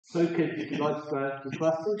So, kids, if you'd like to go out to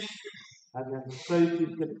classes, and then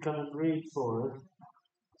Sophie's going to come and read for us,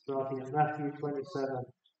 starting at Matthew 27,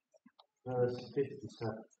 verse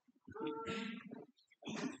 57.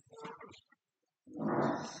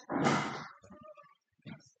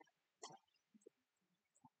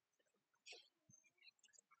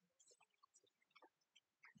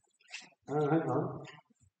 Oh, hang on.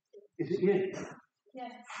 Is it you?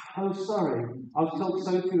 Yes. Oh, sorry. I was told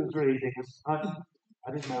Sophie was reading.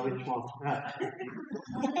 I didn't know which one.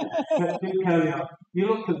 Do carry on. You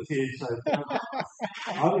look confused, Sophie.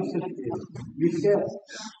 I was confused. You scared?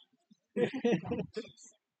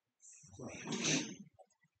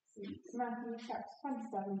 Matthew chapter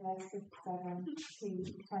 27, verse 57 to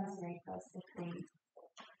 28, verse 15.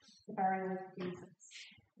 The burial of Jesus.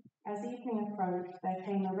 As evening approached, there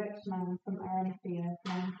came a rich man from Arimathea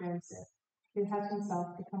named Joseph, who had himself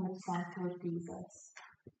become a disciple of Jesus.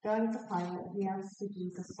 Going to Pilate, he asked for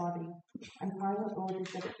Jesus' body, and Pilate ordered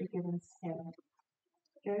that it be given to him.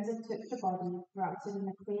 Joseph took the body, wrapped it in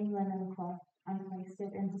a clean linen cloth, and placed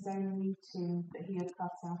it in his own new tomb that he had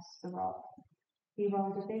cut out of the rock. He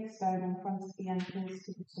rolled a big stone in front of the entrance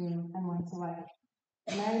to the tomb and went away.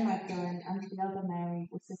 Mary Magdalene and the other Mary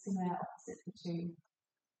were sitting there opposite the tomb.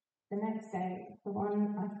 The next day, the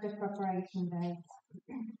one after preparation day,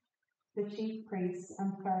 the chief priests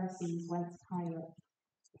and Pharisees went to Pilate.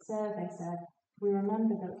 Sir, they said, we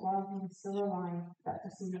remember that while he was still alive, that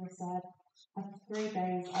deceiver said, after 3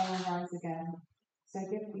 days I will rise again. So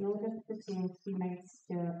give the order for the tomb to be made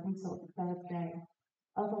secure until the 3rd day.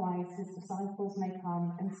 Otherwise his disciples may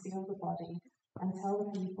come and steal the body and tell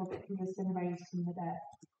the people that he has been raised from the dead.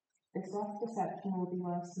 This last deception will be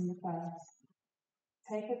worse than the first.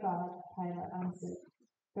 Take a guard, Pilate answered.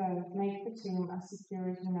 Go, make the tomb as secure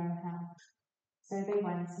as you know how. So they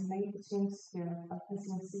went and made the tomb secure by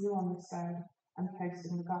putting a seal on the stone and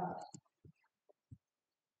posting the guard.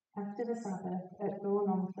 After the Sabbath, at dawn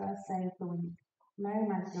on the 1st day of the week, Mary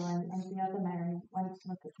Magdalene and the other Mary went to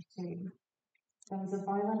look at the tomb. There was a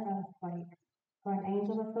violent earthquake, for an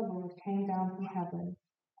angel of the Lord came down from heaven,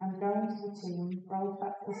 and going to the tomb, rolled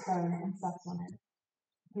back the stone and sat on it.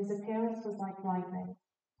 His appearance was like lightning,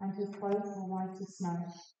 and his clothes were white as snow.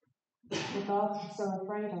 The guards were so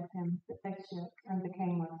afraid of him that they shook and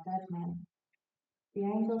became like dead men. The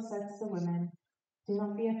angel said to the women, do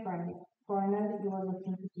not be afraid, for I know that you are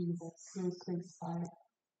looking for Jesus, who was crucified.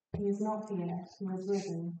 He is not here, he is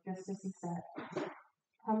risen, just as he said.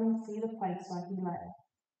 Come and see the place where he lay.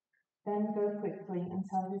 Then go quickly and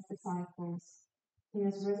tell his disciples, he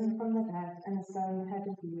is risen from the dead and is going ahead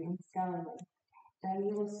of you into Galilee. There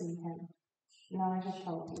you will see him. Now I have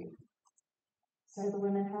told you. So the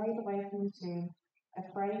women hurried away from the tomb,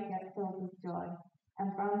 afraid yet filled with joy,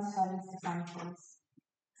 and ran to tell his disciples.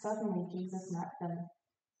 Suddenly Jesus met them.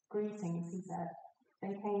 Greetings, he said.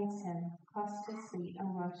 They came to him, clasped his feet,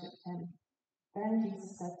 and worshipped him. Then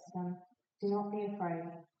Jesus said to them, do not be afraid.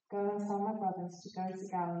 Go and tell my brothers to go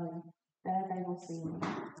to Galilee. There they will see me.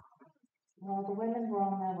 While the women were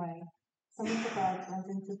on their way, some of the guards went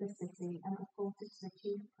into the city and reported to the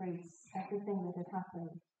chief priests everything that had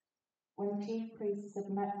happened. When the chief priests had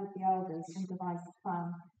met with the elders and devised a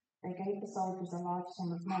plan, they gave the soldiers a large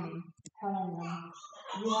sum of money, telling them,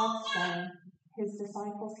 you are to say, his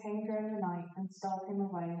disciples came during the night and stole him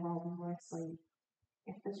away while we were asleep.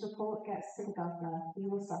 If this report gets to the governor, he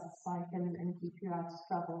will satisfy him and keep you out of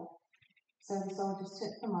trouble. So the soldiers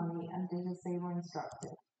took the money and did as they were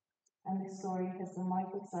instructed. And this story has been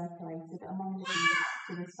widely circulated among the Jews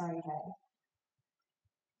to this very day.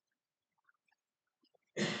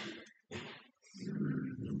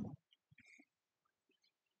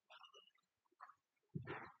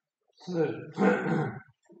 So, we're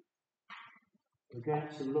going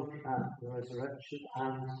to look at the resurrection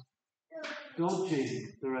and dodging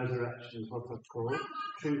the resurrection is what I've called it,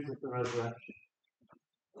 truth of the resurrection.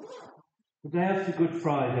 The day after Good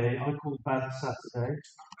Friday, I call Bad Saturday,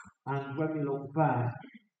 and when we look back,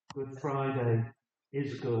 Good Friday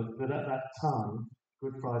is good, but at that time,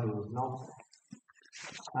 Good Friday was not,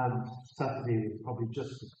 and Saturday was probably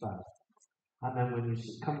just as bad. And then when you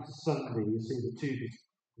come to Sunday, you see the two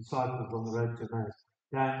disciples on the road to Emmaus,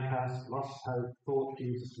 downcast, lost hope, thought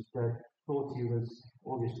Jesus was dead, thought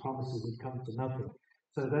all his promises had come to nothing.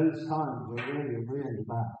 So those times were really, really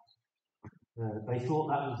bad. They thought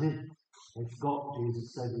that was it. They forgot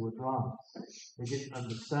Jesus said he would rise. They didn't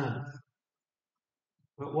understand.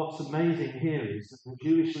 But what's amazing here is that the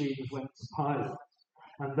Jewish leaders went to Pilate,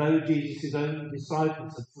 and though Jesus' own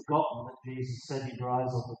disciples had forgotten that Jesus said he'd rise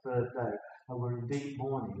on the 3rd day and were in deep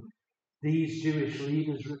mourning, these Jewish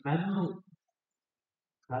leaders remembered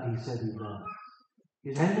that he said he'd rise.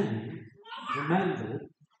 his enemies remembered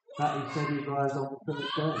that he said he'd rise on the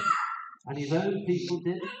third day. And his own people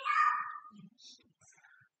did.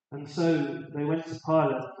 And so they went to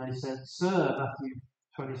Pilate and they said, Sir, Matthew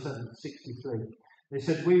 27:63, they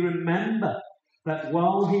said, we remember that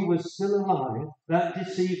while he was still alive, that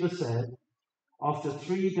deceiver said, after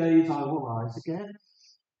 3 days I will rise again.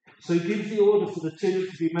 So give the order for the tomb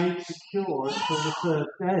to be made secure until the third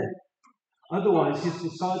day. Otherwise his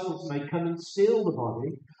disciples may come and steal the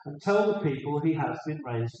body and tell the people he has been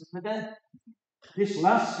raised from the dead. This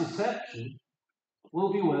last deception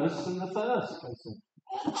will be worse than the first, they said.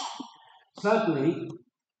 Sadly,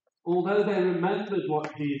 although they remembered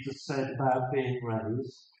what Jesus said about being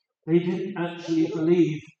raised, they didn't actually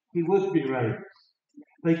believe he would be raised.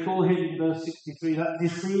 They call him, in verse 63, that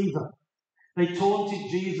deceiver. They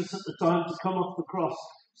taunted Jesus at the time to come off the cross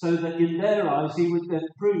so that in their eyes he would then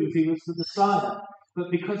prove he was the Messiah.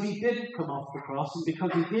 But because he didn't come off the cross and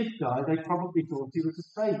because he did die, they probably thought he was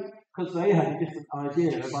a fake because they had a different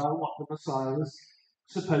idea about what the Messiah was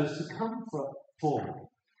supposed to come for.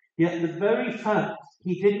 Yet the very fact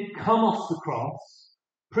he didn't come off the cross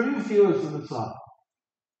proved he was the Messiah.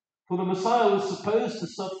 For the Messiah was supposed to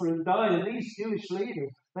suffer and die, and these Jewish leaders,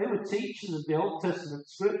 they were teaching them the Old Testament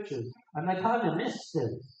scriptures, and they kind of missed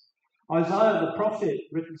it. Isaiah the prophet,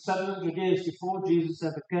 written 700 years before Jesus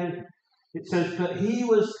ever came, it says that he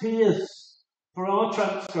was pierced for our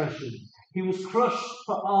transgressions, he was crushed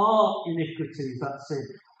for our iniquities, that's it.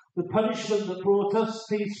 The punishment that brought us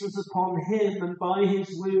peace was upon him, and by his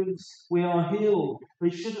wounds we are healed. They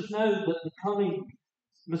should have known that the coming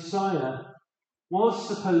Messiah was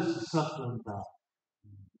supposed to suffer and die.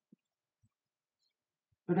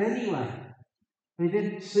 But anyway, they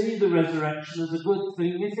didn't see the resurrection as a good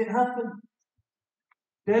thing if it happened.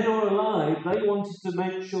 Dead or alive, they wanted to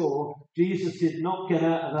make sure Jesus did not get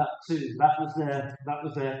out of that tomb. That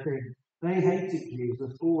was their thing. They hated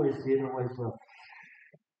Jesus, always did, always will.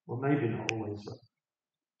 Well, maybe not always will.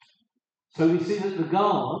 So we see that the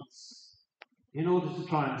guards, in order to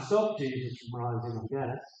try and stop Jesus from rising, I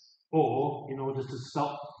guess, or in order to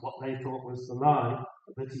stop what they thought was the lie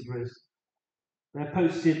that he'd risen, they're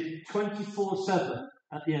posted 24/7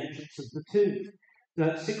 at the entrance of the tomb.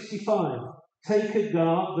 Verse 65, take a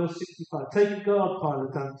guard, verse 65, take a guard,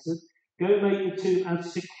 Pilate answered, go make the tomb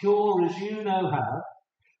as secure as you know how.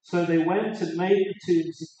 So they went and made the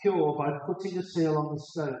tomb secure by putting a seal on the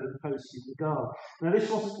stone and posting the guard. Now this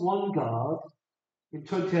wasn't one guard. In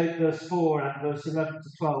 28 verse 4 and verse 11 to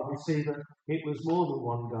 12 we see that it was more than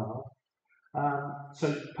one guard.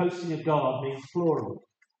 So posting a guard means plural.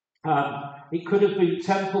 It could have been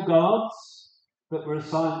temple guards that were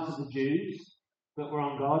assigned to the Jews that were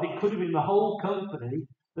on guard. It could have been the whole company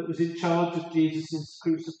that was in charge of Jesus'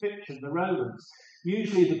 crucifixion, the Romans.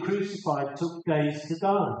 Usually the crucified took days to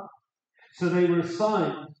die. So they were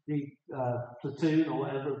assigned, the platoon or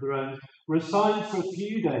whatever of the Romans, were assigned for a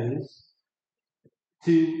few days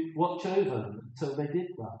to watch over them until they did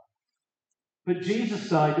that. But Jesus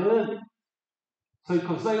died early. So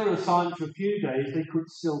because they were assigned for a few days, they could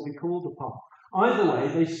still be called upon. Either way,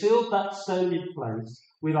 they sealed that stone in place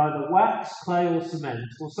with either wax, clay or cement,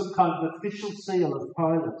 or some kind of official seal of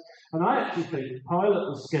Pilate. And I actually think Pilate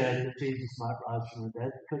was scared that Jesus might rise from the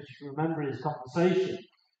dead, because you remember his conversation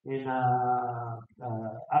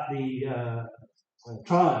at the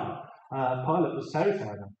trial. Pilate was terrified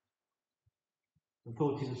of him and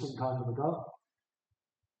thought he was some kind of a god.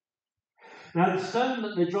 Now, the stone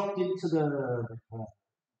that they dropped into the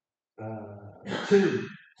tomb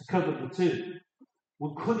to cover the tomb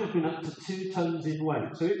could have been up to 2 tons in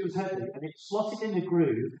weight, so it was heavy, and it slotted in a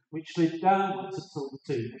groove which slid downwards until the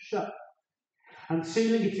tomb was shut. And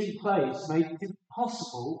sealing it in place made it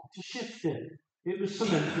impossible to shift it. It was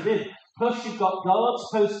cemented in. Plus, you've got guards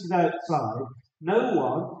posted outside. No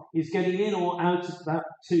one is getting in or out of that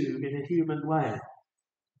tomb in a human way.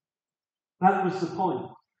 That was the point.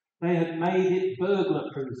 They had made it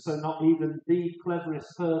burglar-proof, so not even the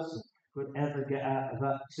cleverest person could ever get out of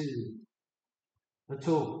that tomb at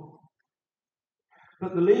all.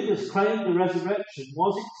 But the leaders claimed the resurrection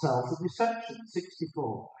was itself a deception.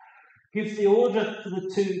 64. Give the order for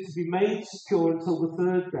the tomb to be made secure until the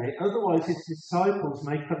third day, otherwise his disciples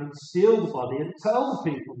may come and steal the body and tell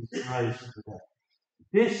the people he's been raised from the dead.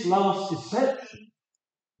 This last deception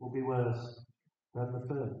will be worse than the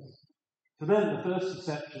first. For them, the first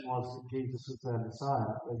deception was that Jesus was their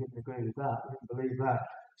Messiah. They didn't agree with that. They didn't believe that.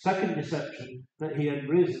 Second deception, that he had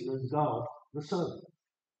risen as God, the Son.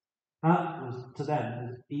 That was, to them,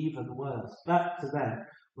 was even worse. That, to them,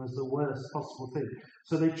 was the worst possible thing.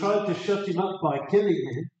 So they tried to shut him up by killing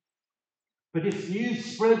him. But if news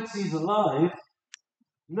spreads he's alive,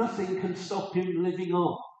 Nothing can stop him living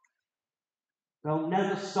on. They'll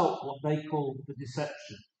never stop what they call the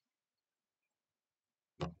deception.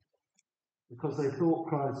 Because they thought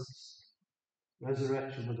Christ's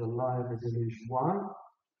resurrection was a lie and a delusion. Why?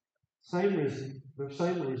 The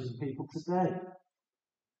same reason people today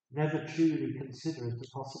never truly consider it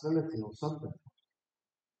a possibility or something.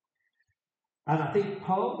 And I think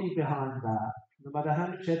partly behind that, no matter how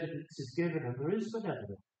much evidence is given, and there is good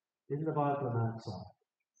evidence in the Bible and outside,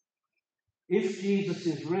 if Jesus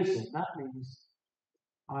is risen, that means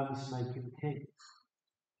I must make him king.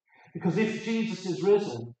 Because if Jesus is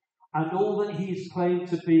risen, and all that he's claimed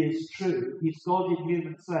to be is true, he's God in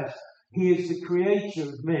human flesh, he is the creator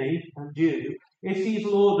of me and you, if he's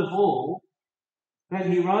Lord of all,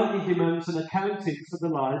 then he rightly demands an accounting for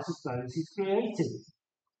the lives of those he's created.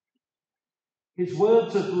 His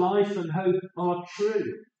words of life and hope are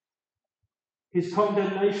true. His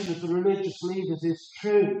condemnation of the religious leaders is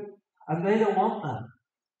true. And they don't want that.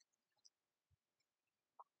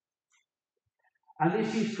 And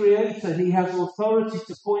if he's creator, he has authority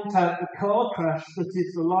to point out the car crash that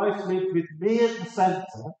is the life lived with me at the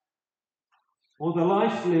centre, or the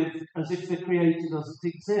life lived as if the creator doesn't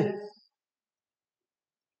exist.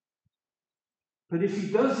 But if he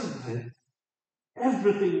does exist,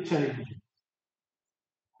 everything changes.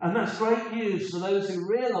 And that's great news for those who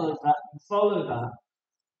realise that and follow that,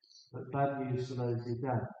 but bad news for those who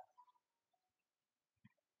don't.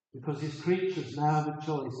 Because his creatures now have a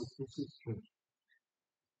choice if this is true.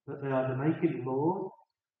 That they either make him Lord,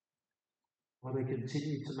 or they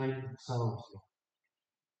continue to make themselves Lord.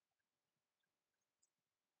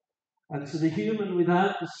 And to the human,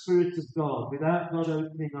 without the Spirit of God, without God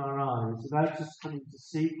opening our eyes, without us coming to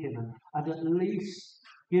seek him, and at least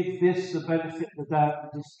give this the benefit of the doubt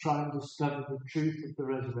and just try and discover the truth of the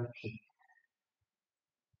resurrection.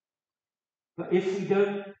 But if we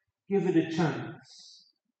don't give it a chance,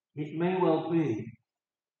 it may well be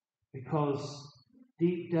because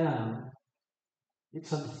deep down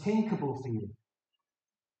it's unthinkable for you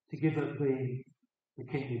to give up being the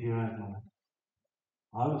king of your own life.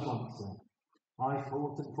 I was once there. I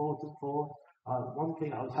fought and fought and fought. One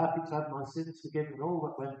thing, I was happy to have my sins forgiven and all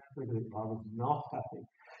that went with it. I was not happy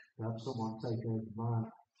to have someone take over mine.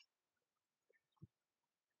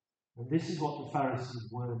 And this is what the Pharisees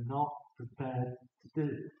were not prepared to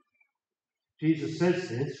do. Jesus says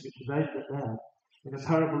this, which is aimed at them, in a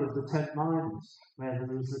parable of the 10 minas, where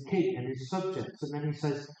there was the king and his subjects. And then he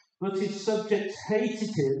says, but his subjects hated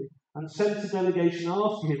him and sent a delegation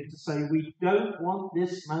after him to say, we don't want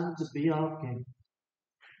this man to be our king.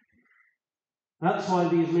 That's why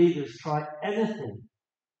these leaders try anything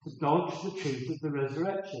to dodge the truth of the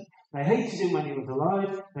resurrection. They hated him when he was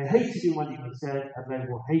alive, they hated him when he was dead, and they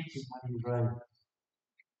will hate him when he's raised.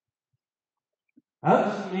 That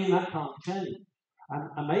doesn't mean that can't change. And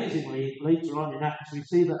amazingly, later on in Acts, we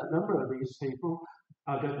see that a number of these people,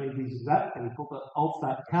 I don't mean these exact people, but of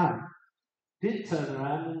that camp, did turn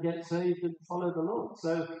around and get saved and follow the Lord.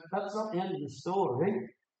 So that's not the end of the story.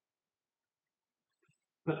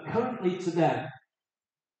 But currently to them,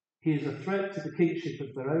 he is a threat to the kingship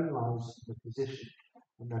of their own lives, and their position,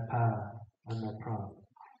 and their power, and their pride.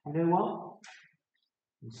 You know what?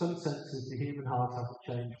 In some senses, the human heart hasn't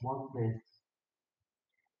changed one bit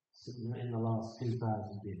in the last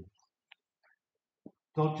 2,000 years.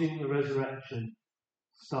 Dodging the resurrection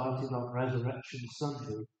started on Resurrection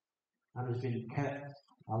Sunday and has been kept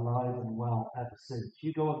alive and well ever since.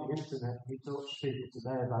 You go on the internet and you talk to people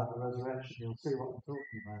today about the resurrection, you'll see what I'm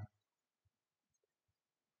talking about.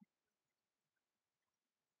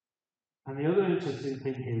 And the other interesting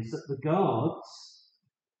thing is that the guards,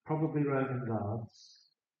 probably Roman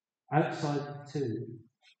guards, outside the tomb,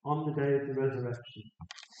 on the day of the resurrection,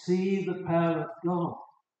 see the power of God.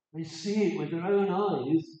 They see it with their own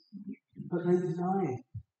eyes, but they deny it.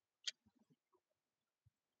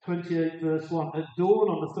 28 verse 1. At dawn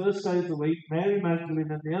on the first day of the week, Mary Magdalene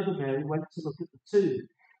and the other Mary went to look at the tomb.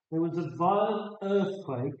 There was a violent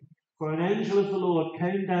earthquake, for an angel of the Lord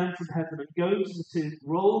came down from heaven and going to the tomb,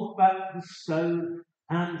 rolled back the stone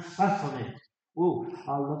and sat on it. Oh,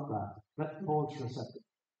 I love that. Let's pause for a second.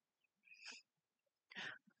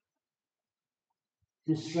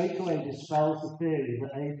 This straight away dispels the theory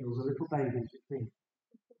that angels are little babies with feet.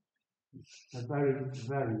 They're very,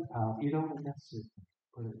 very powerful. You don't want to mess with them,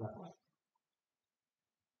 put it that way.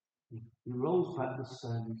 He rolls back the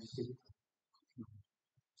stone and sits.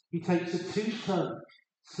 He takes a 2-ton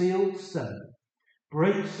sealed stone,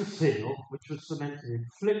 breaks the seal, which was cemented in,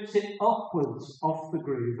 flips it upwards off the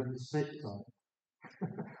groove and sits on it.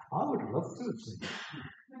 I would love to have seen it.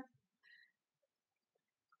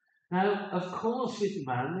 Now, of course, with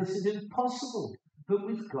man, this is impossible. But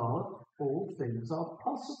with God, all things are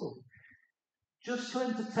possible. Just to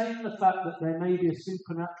entertain the fact that there may be a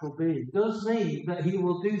supernatural being does mean that he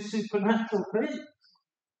will do supernatural things.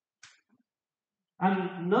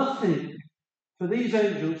 And nothing for these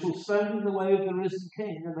angels will stand in the way of the risen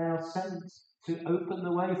King, and they are sent to open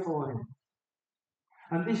the way for him.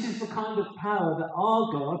 And this is the kind of power that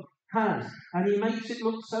our God has, and he makes it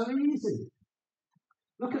look so easy.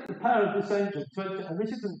 Look at the power of this angel, and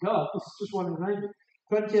this isn't God, this is just one of the angels.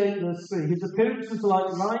 28 verse 3, his appearance was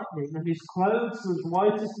like lightning, and his clothes were as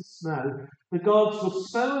white as the snow. The gods were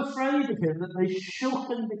so afraid of him that they shook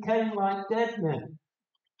and became like dead men.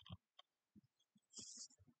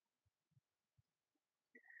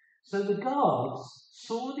 So the gods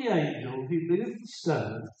saw the angel who moved the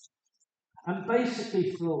stone and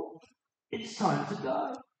basically thought, it's time to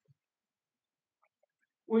die.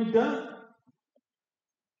 We're done.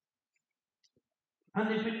 And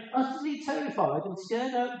they've been utterly terrified and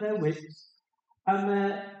scared out of their wits, and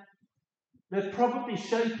they're probably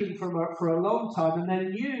shaking for a long time, and they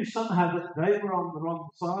knew somehow that they were on the wrong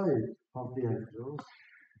side of the angels,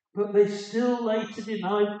 but they still later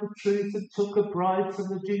denied the truth and took a bribe from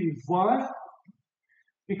the Jews. Why?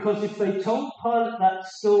 Because if they told Pilate that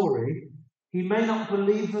story, he may not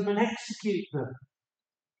believe them and execute them.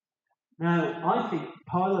 Now, I think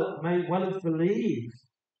Pilate may well have believed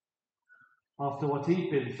after what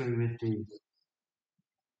he'd been through with Jesus.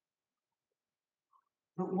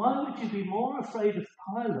 But why would you be more afraid of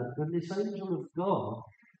Pilate than this angel of God?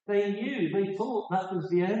 They thought that was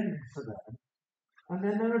the end for them. And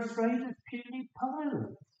then they're afraid of puny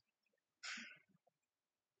Pilate.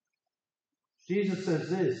 Jesus says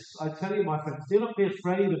this, I tell you, my friends, do not be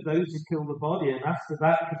afraid of those who kill the body, and after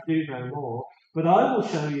that could do no more. But I will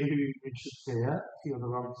show you who you should fear, if you're on the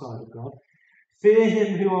wrong side of God. Fear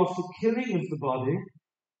him who, after killing of the body,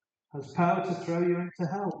 has power to throw you into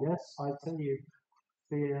hell. Yes, I tell you,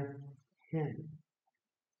 fear him.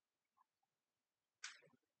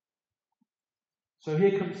 So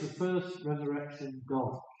here comes the first resurrection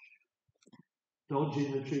dodge.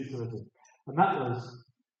 Dodging the truth of it. And that was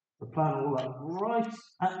the plan all up right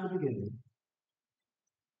at the beginning.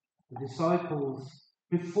 The disciples,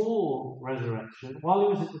 before resurrection, while he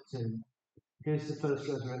was at the tomb, here's the first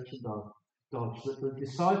resurrection dodge, that the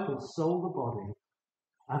disciples stole the body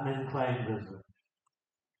and then claimed resurrection.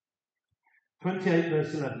 28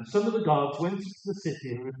 verse 11. Some of the guards went into the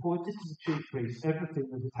city and reported to the chief priests everything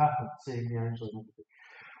that had happened, seeing the angel and everything.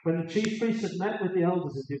 When the chief priests had met with the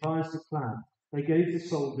elders and devised a plan, they gave the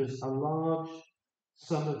soldiers a large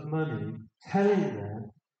sum of money, telling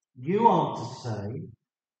them, you are to say,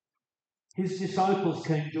 his disciples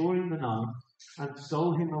came during the night and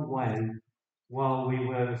stole him away while we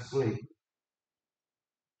were asleep.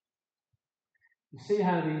 You see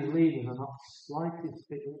how these leaders are not the slightest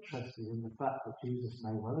bit interested in the fact that Jesus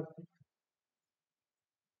may well have been.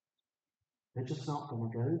 They're just not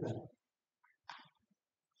going to go there.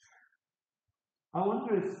 I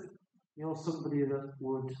wonder if you're somebody that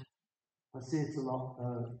would, I see it a lot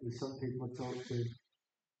with some people I talk to,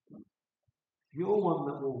 you're one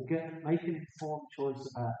that will make an informed choice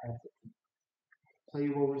about everything. So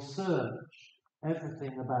you will research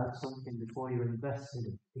everything about something before you invest in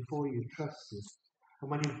it, before you trust it. And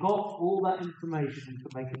when you've got all that information, you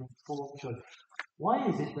can make an informed choice. Why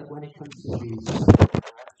is it that when it comes to Jesus,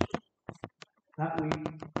 that we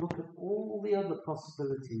look at all the other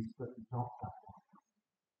possibilities, but not that one?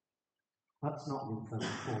 That's not an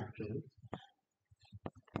informed choice.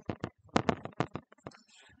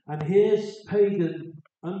 And here's pagan,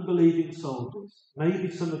 unbelieving soldiers, maybe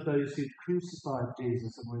some of those who crucified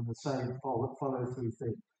Jesus and were in the same follow-through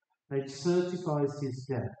thing. They'd certified his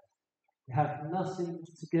death. They had nothing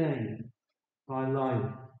to gain by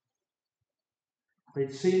lying.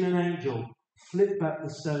 They'd seen an angel flip back the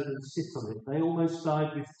stone and sit on it. They almost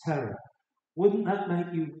died with terror. Wouldn't that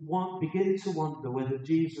make you begin to wonder whether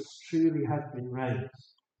Jesus truly had been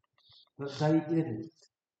raised? But they didn't.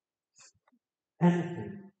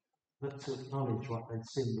 Anything but to acknowledge what they'd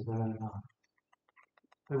seen with their own eyes.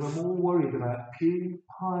 They were more worried about puny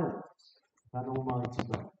Pilate than Almighty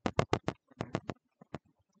God.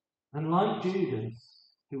 And like Judas,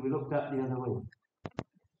 who we looked at the other week,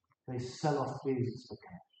 they sell off Jesus for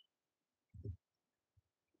cash.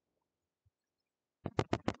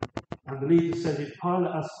 And the leader said, if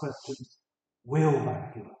Pilate asks questions, we'll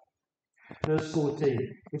back you up. Verse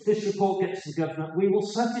 14, if this report gets to the governor, we will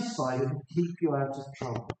satisfy him and keep you out of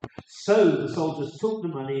trouble. So the soldiers took the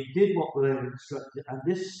money, did what they were instructed, and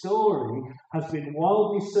this story has been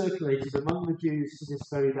widely circulated among the Jews to this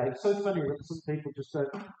very day. It's so funny that some people just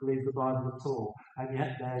don't believe the Bible at all, and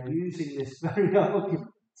yet they're using this very argument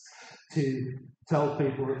to tell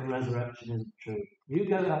people that the resurrection isn't true. You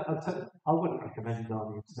go, I wouldn't recommend going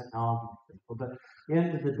on the internet and arguing with people, but at the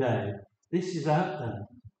end of the day, this is out there.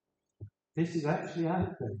 This is actually out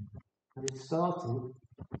there. And it started,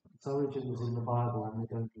 its origin was in the Bible, and they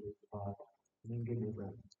don't believe the Bible. I mean, give me a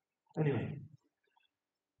break. Anyway,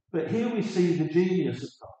 but here we see the genius of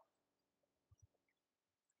God.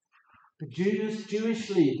 The Jewish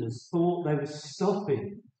leaders thought they were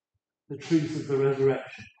stopping the truth of the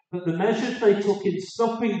resurrection. But the measures they took in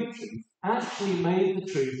stopping the truth actually made the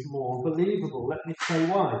truth more believable. Let me say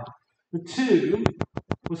why. The tomb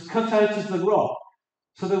was cut out of the rock,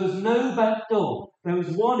 so there was no back door. There was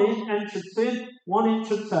one entrance in, one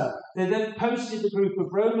entrance out. They then posted a group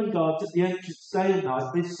of Roman guards at the entrance day and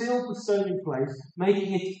night. They sealed the stone in place,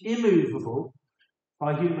 making it immovable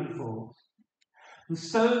by human force. The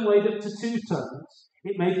stone weighed up to 2 tons.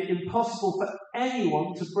 It made it impossible for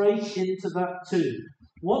anyone to break into that tomb.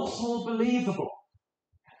 What's more believable?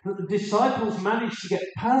 That the disciples managed to get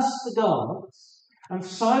past the guards and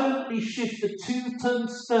silently shift a 2-ton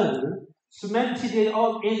stone, cemented it in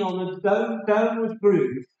on a downward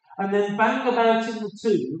groove, and then bang about in the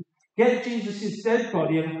tomb, get Jesus' dead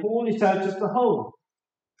body and haul it out of the hole.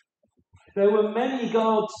 There were many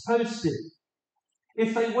guards posted.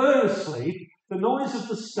 If they were asleep, the noise of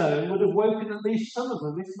the stone would have woken at least some of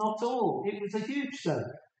them, if not all. It was a huge stone.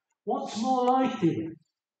 What's more likely?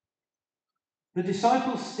 The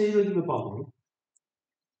disciples stealing the body,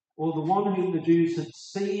 or the one whom the Jews had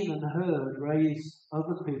seen and heard raise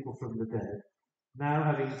other people from the dead, now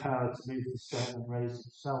having power to move the stone and raise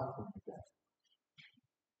himself from the dead?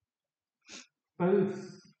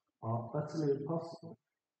 Both are utterly impossible.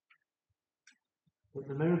 But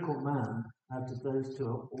the miracle man, out of those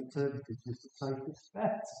 2 alternatives, is the safest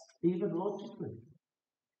bet, even logically.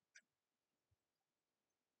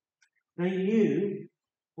 They knew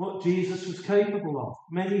what Jesus was capable of.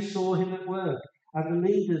 Many saw him at work, and the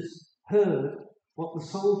leaders heard what the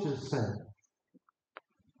soldiers said.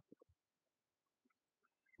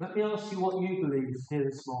 Let me ask you what you believe here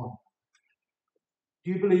this morning.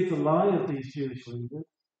 Do you believe the lie of these Jewish leaders,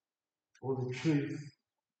 or the truth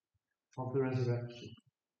of the resurrection?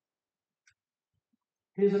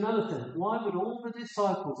 Here's another thing. Why would all the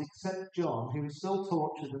disciples except John, who was still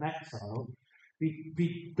tortured and exiled,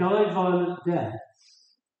 die violent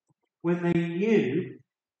deaths when they knew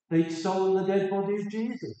they'd stolen the dead body of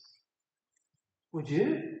Jesus? Would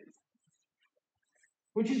you?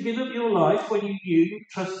 Would you give up your life when you knew you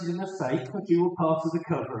trusted in a fake, but you were part of the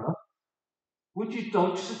cover-up? Would you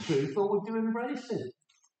dodge the truth, or would you embrace it?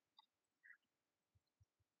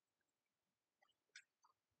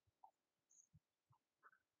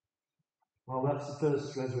 Well, that's the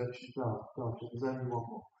first resurrection God. There's only one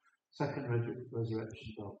more. Second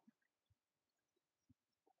resurrection God.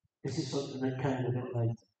 This is something that came a bit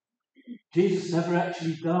later. Jesus never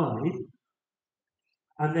actually died,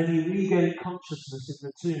 and then he regained consciousness in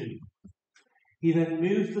the tomb. He then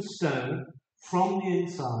moved the stone from the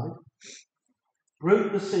inside,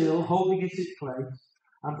 broke the seal, holding it in place,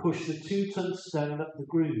 and pushed the 2-ton stone up the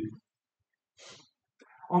groove.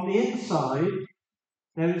 On the inside,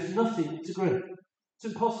 there is nothing to grip.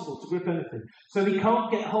 It's impossible to grip anything. So he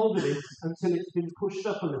can't get hold of it until it's been pushed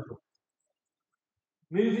up a little.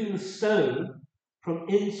 Moving the stone from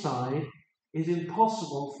inside is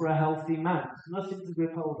impossible for a healthy man. There's nothing to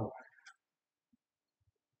grip hold of.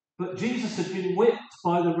 But Jesus had been whipped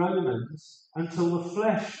by the Romans until the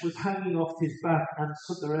flesh was hanging off his back, and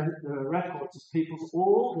so there are records of people's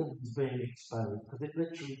organs being exposed, because it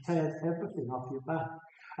literally tears everything off your back.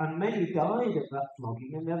 And many died at that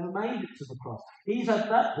flogging and never made it to the cross. He's had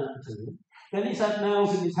that done to him. Then he's had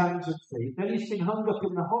nails in his hands and feet. Then he's been hung up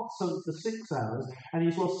in the hot sun for 6 hours, and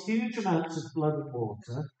he's lost huge amounts of blood and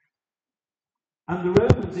water. And the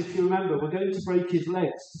Romans, if you remember, were going to break his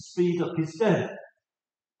legs to speed up his death.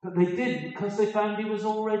 But they didn't, because they found he was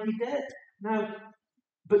already dead. Now,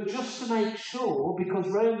 but just to make sure, because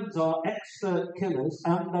Romans are expert killers,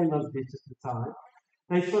 and they loved it at the time,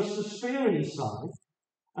 they thrust a spear in his side,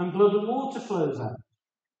 and blood and water flows out.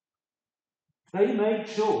 They made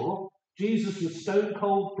sure Jesus was stone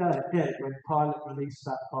cold dead when Pilate released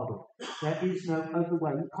that body. There is no other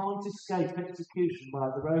way. You can't escape execution by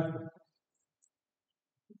the Romans.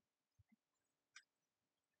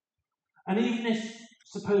 And even if,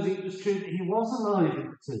 supposing it was true that he was alive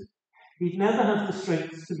in the tomb, he'd never have the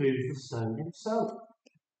strength to move the stone himself.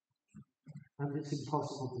 and it's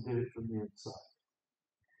impossible to do it from the inside.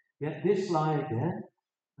 Yet this lie again,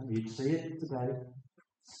 and you'd see it today,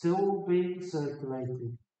 still being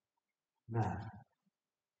circulated now.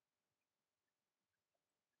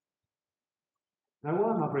 Now,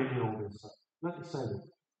 why am I bringing all this up? Let me say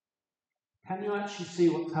this. Can you actually see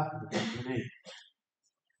what's happening underneath?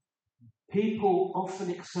 People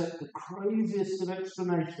often accept the craziest of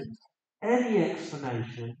explanations, any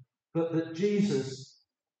explanation, but that Jesus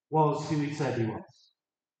was who he said he was.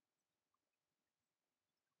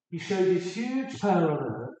 He showed his huge power on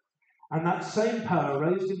earth, and that same power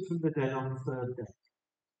raised him from the dead on the third day.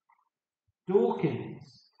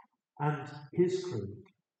 Dawkins and his crew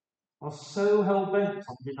are so hell-bent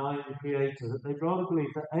on denying the Creator that they'd rather believe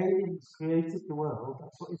that aliens created the world,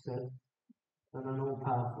 that's what he said, than an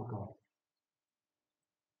all-powerful God.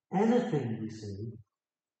 Anything, you see,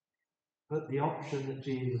 but the option that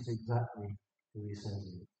Jesus is exactly who he says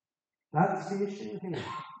he is. That's the issue here.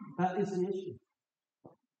 That is the issue.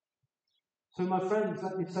 So, my friends,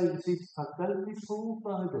 let me say this Easter time, don't be fooled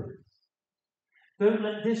by this. Don't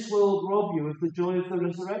let this world rob you of the joy of the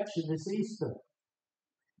resurrection this Easter.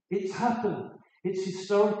 It's happened. It's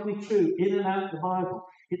historically true, in and out the Bible.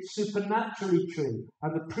 It's supernaturally true,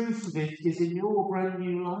 and the proof of it is in your brand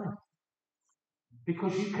new life.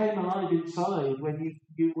 Because you came alive inside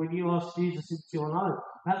when you asked Jesus into your life.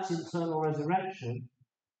 That's eternal resurrection.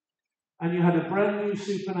 And you had a brand new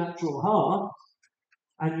supernatural heart,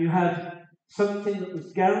 and you had something that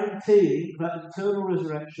was guaranteeing that eternal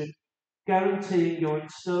resurrection, guaranteeing your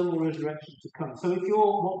external resurrection to come. So if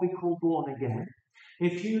you're what we call born again,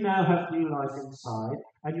 if you now have new life inside,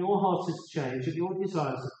 and your heart has changed, and your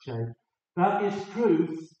desires have changed, that is proof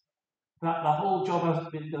that the whole job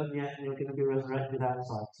hasn't been done yet, and you're going to be resurrected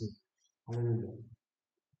outside too. Hallelujah.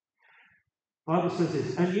 The Bible says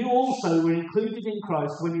this, and you also were included in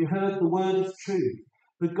Christ when you heard the word of truth,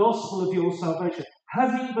 the gospel of your salvation.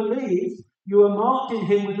 Having believed, you were marked in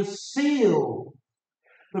him with a seal,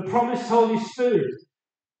 the promised Holy Spirit.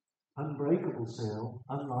 Unbreakable seal,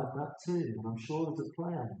 unlike that too, and I'm sure there's a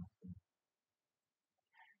plan.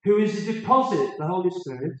 Who is a deposit, the Holy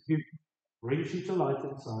Spirit, who brings you to life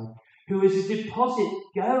inside, who is a deposit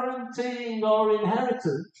guaranteeing our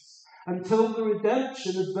inheritance until the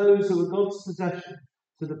redemption of those who are God's possession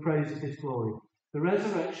to the praise of his glory. The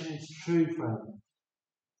resurrection is true, friends.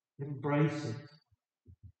 Embrace it.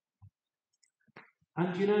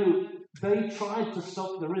 And you know, they tried to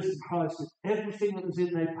stop the risen Christ with everything that was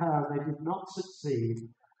in their power. They did not succeed.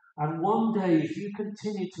 And one day, if you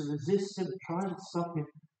continue to resist him, try and stop him,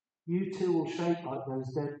 you too will shake like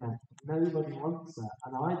those dead men. Nobody wants that,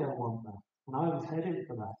 and I don't want that. And I was heading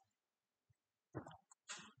for that.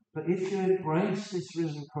 But if you embrace this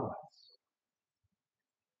risen Christ,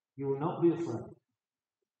 you will not be afraid,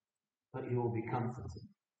 but you will be comforted.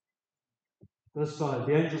 Verse 5,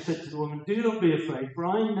 the angel said to the woman, do not be afraid, for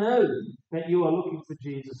I know that you are looking for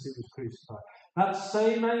Jesus who was crucified. That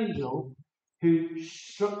same angel who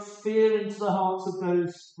struck fear into the hearts of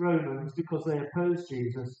those Romans because they opposed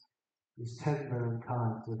Jesus is tender and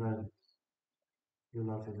kind to those who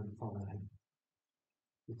love him and follow him.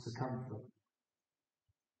 It's a comfort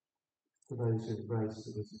to those who embrace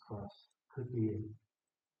the risen Christ. Could be you.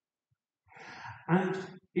 And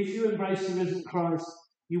if you embrace the risen Christ,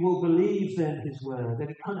 you will believe then his word, and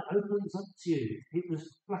it kind of opens up to you. It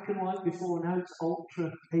was black and white before, now it's ultra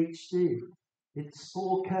HD. It's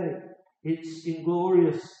 4K. It's in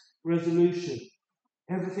glorious resolution.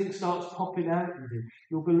 Everything starts popping out of you.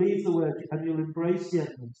 You'll believe the word, and you'll embrace the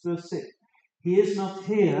evidence. Verse 6, he is not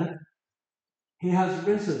here, he has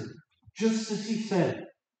risen, just as he said.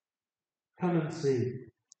 Come and see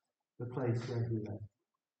the place where he lay.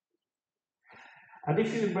 And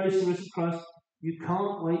if you embrace the risen Christ, you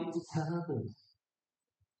can't wait to tell others.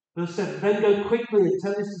 Verse 7, then go quickly and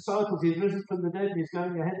tell his disciples he is risen from the dead and he's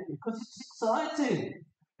going ahead of you. Because it's exciting.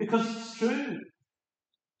 Because it's true.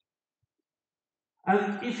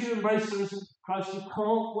 And if you embrace the risen Christ, you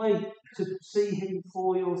can't wait to see him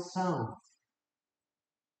for yourself.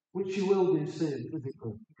 Which you will do soon,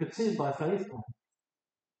 physically. You can see him by faith now.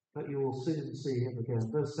 But you will soon see him again.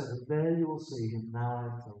 Verse 7, there you will see him, now I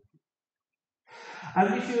am told you.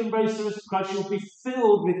 And if you embrace the risen Christ, you'll be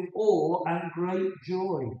filled with awe and great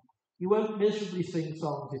joy. You won't miserably sing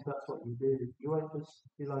songs if that's what you do. You won't just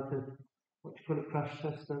be like a, what you call a crash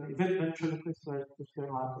test, ventriloquist, where it's just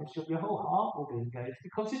going like this. Your whole heart will be engaged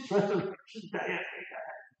because it's resurrection day every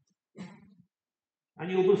day.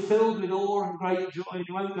 And you'll be filled with awe and great joy. And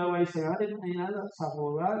you won't go away saying, I didn't know that sound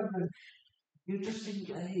all right. And you just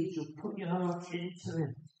engage. You'll put your heart into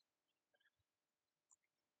it.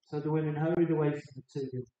 So the women hurried away from the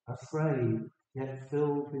tomb, afraid, yet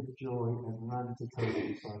filled with joy, and ran to tell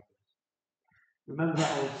the disciples. Remember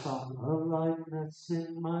that old song, a lightness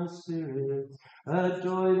in my spirit, a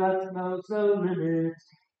joy that knows no limit,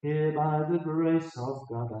 here by the grace of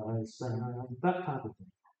God I stand. That kind of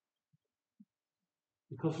thing.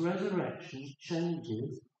 Because resurrection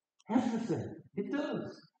changes everything. It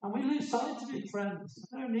does. And we lose sight of it, friends.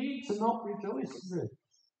 There's no need to not rejoice in it.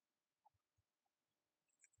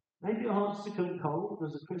 Maybe your heart's become cold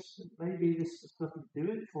as a Christian. Maybe this just doesn't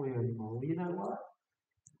do it for you anymore. You know why?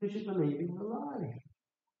 Because you're believing the lie.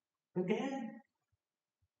 Again.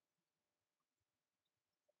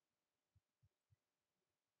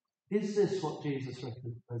 Is this what Jesus'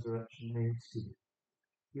 resurrection means to you?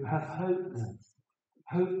 You have hope now.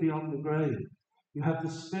 Hope beyond the grave. You have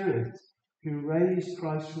the Spirit who raised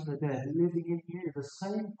Christ from the dead living in you. The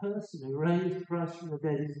same person who raised Christ from the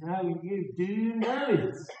dead is now in you. Do you know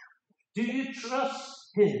it? Do you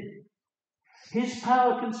trust him? His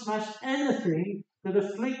power can smash anything that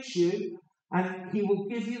afflicts you, and he will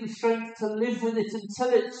give you the strength to live with it until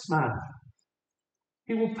it's smashed.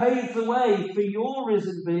 He will pave the way for your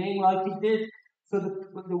risen being like he did for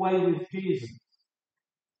the way with Jesus.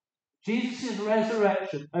 Jesus'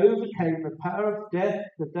 resurrection overcame the power of death,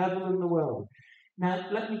 the devil, and the world. Now,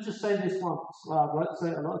 let me just say this once. Well, I'd like to say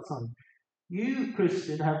it a lot of times. You,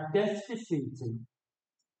 Christian, have death-defeating,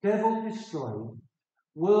 devil-destroying,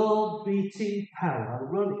 world-beating power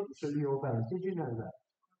running through your veins. Did you know that?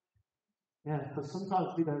 Yeah, because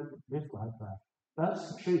sometimes we don't live like that.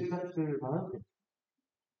 That's the truth. Let's be reminded.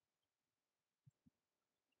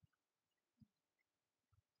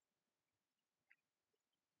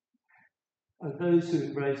 And those who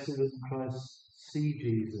embrace the risen Christ see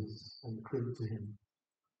Jesus and cling to him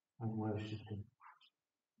and worship him.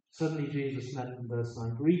 Suddenly Jesus met them, verse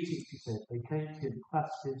 9. Greetings, he said. They came to him,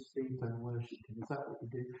 clasped his feet and worshipped him. Is that what you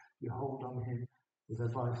do? You hold on him with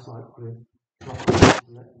a vice-like grip, drop him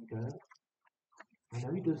and let him go. I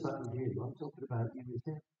know he does that with you. I'm talking about you with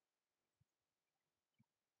him.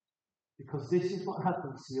 Because this is what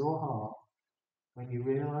happens to your heart when you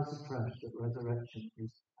realise afresh that resurrection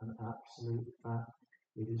is an absolute fact.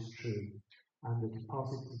 It is true. And the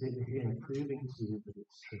deposit is in here, proving to you that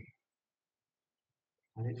it's true.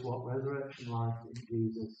 And it's what resurrection life in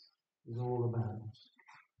Jesus is all about.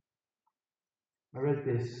 I read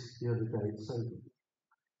this the other day, it's so good.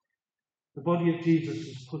 The body of Jesus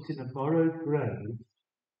was put in a borrowed grave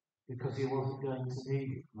because he wasn't going to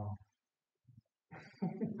need it long.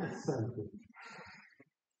 That's so good.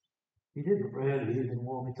 He didn't really even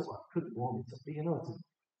warm it up. Well, couldn't warm it up, but you know what?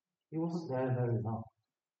 He wasn't there very long.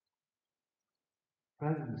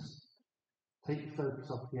 Friends, take your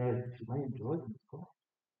focus off the edge. You may enjoy them, of course.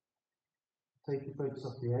 Take your focus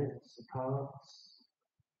off the edge, the cards.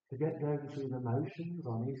 Forget going through the motions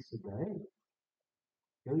on Easter Day.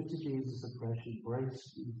 Go to Jesus afresh,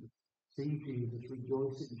 embrace Jesus, see Jesus,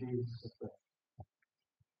 rejoice in Jesus afresh.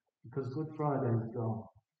 Because Good Friday is gone,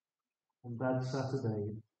 and Bad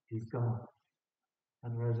Saturday is gone,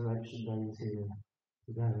 and Resurrection Day is here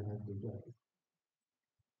today and every day.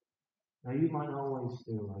 Now you might not always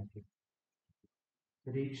feel like it,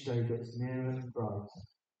 but each day gets nearer and brighter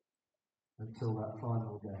until that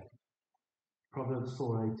final day. Proverbs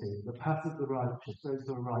 4:18. The path of the righteous, those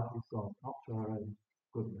who are right with God, not for our own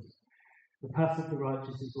goodness. The path of the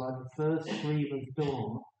righteous is like the first gleam of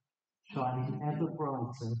dawn, shining ever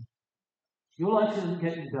brighter. Your life isn't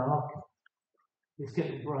getting darker, it's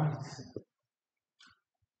getting brighter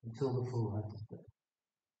until the full light of day.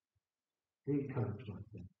 Be encouraged, my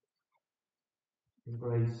friend.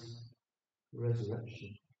 Embrace the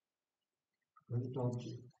resurrection. Don't dodge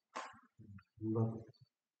it. Love it.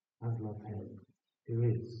 And love him, who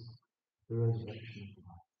is the resurrection of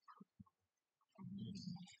life.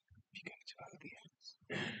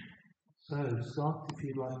 So, Scott, if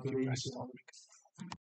you'd like to read